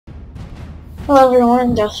Hello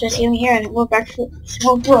everyone, Just here, and we're back for some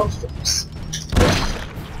more BROFORCE.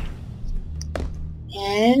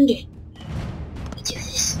 And we do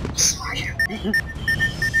this smarter.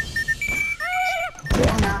 Or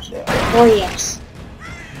not. Or yes.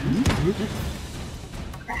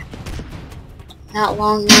 Crap. Not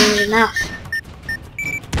long range enough.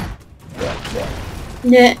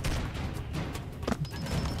 Nah.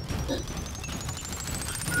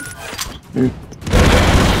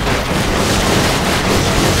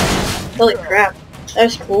 Holy crap, that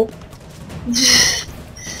was cool.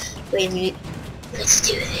 Wait a minute. Let's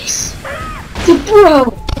do this. The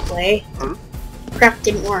bro play. Crap,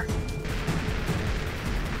 didn't work.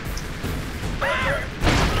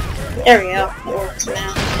 There we go. It works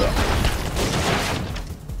now.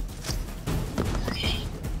 Okay.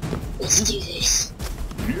 Let's do this.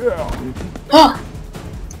 Yeah. Oh!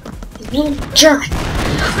 You little jerk!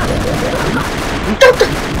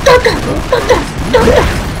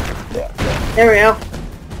 There we go.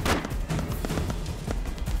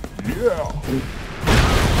 Yeah.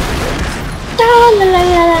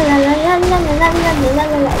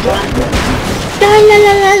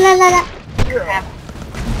 Crap.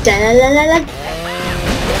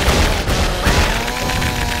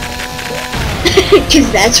 Cause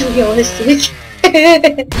that's realistic.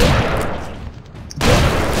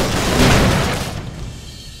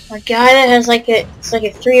 A guy that has like it's like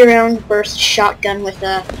a 3-round burst shotgun with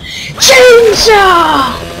a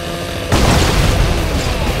chainsaw.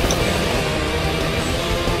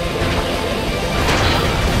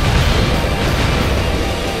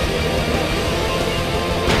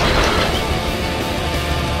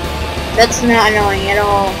 That's not annoying at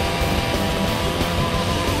all.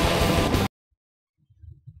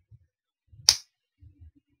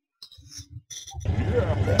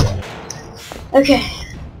 Okay.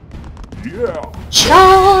 Yeah.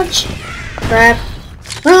 Charge! Crap.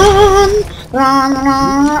 Run! Run,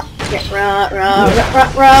 run! Yeah, run, run, run, run,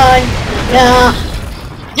 run! Yeah!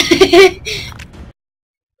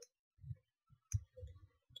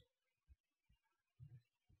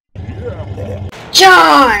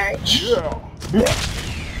 Charge! Yeah.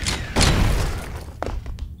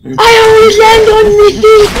 I always land on my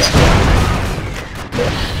feet!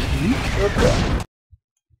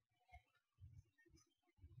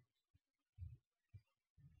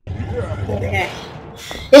 Okay.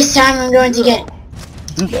 This time I'm going to get it.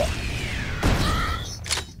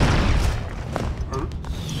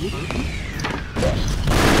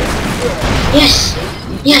 Yes!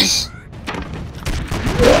 Yes!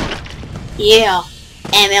 Yeah!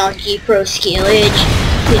 MLG Pro Skillage!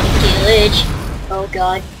 Skillage! Oh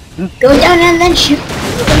god. Go down and then shoot!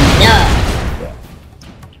 No!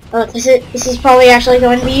 Oh, this is probably actually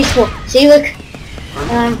going to be useful. See, look!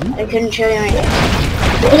 I couldn't show you anything.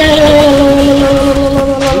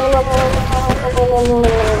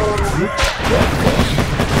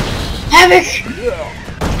 Havoc!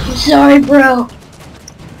 I'm sorry, bro.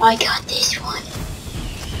 I got this one.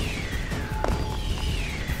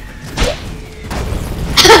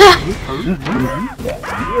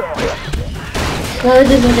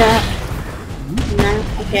 No,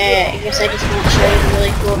 okay, I guess I just want to show you the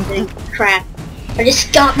really cool thing. Crap. I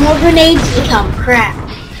just got more grenades to come. Crap.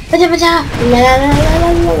 La la la la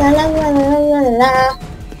la la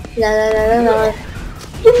la la.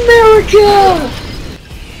 America!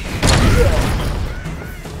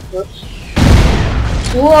 Whoops.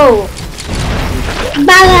 Whoa!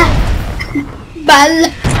 Bala! Bala!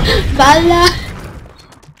 Bala!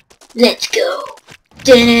 Let's go!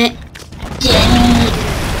 Dun it! Dun it!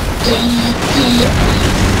 Dun it!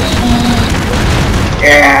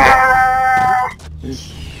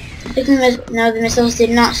 No, the missiles did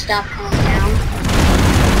not stop coming down.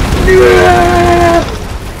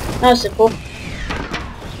 That was so cool.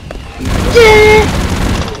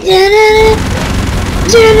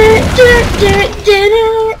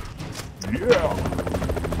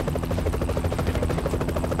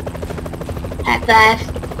 High five.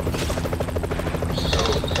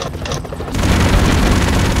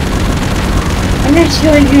 I'm just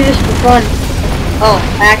going to do this for fun. Oh,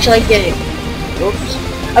 I actually did it. Oops.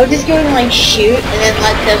 I was just going to like shoot and then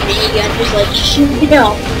let the minigun just like shoot me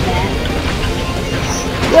off.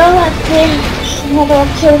 Well, that's been another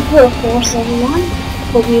episode of BROFORCE, everyone.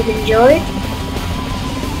 Hope you've enjoyed.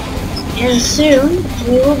 And soon,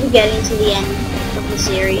 we will be getting to the end of the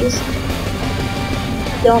series.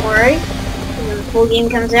 Don't worry, when the full game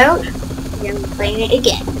comes out, we're going to be playing it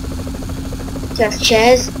again. Just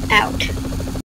Chaz out.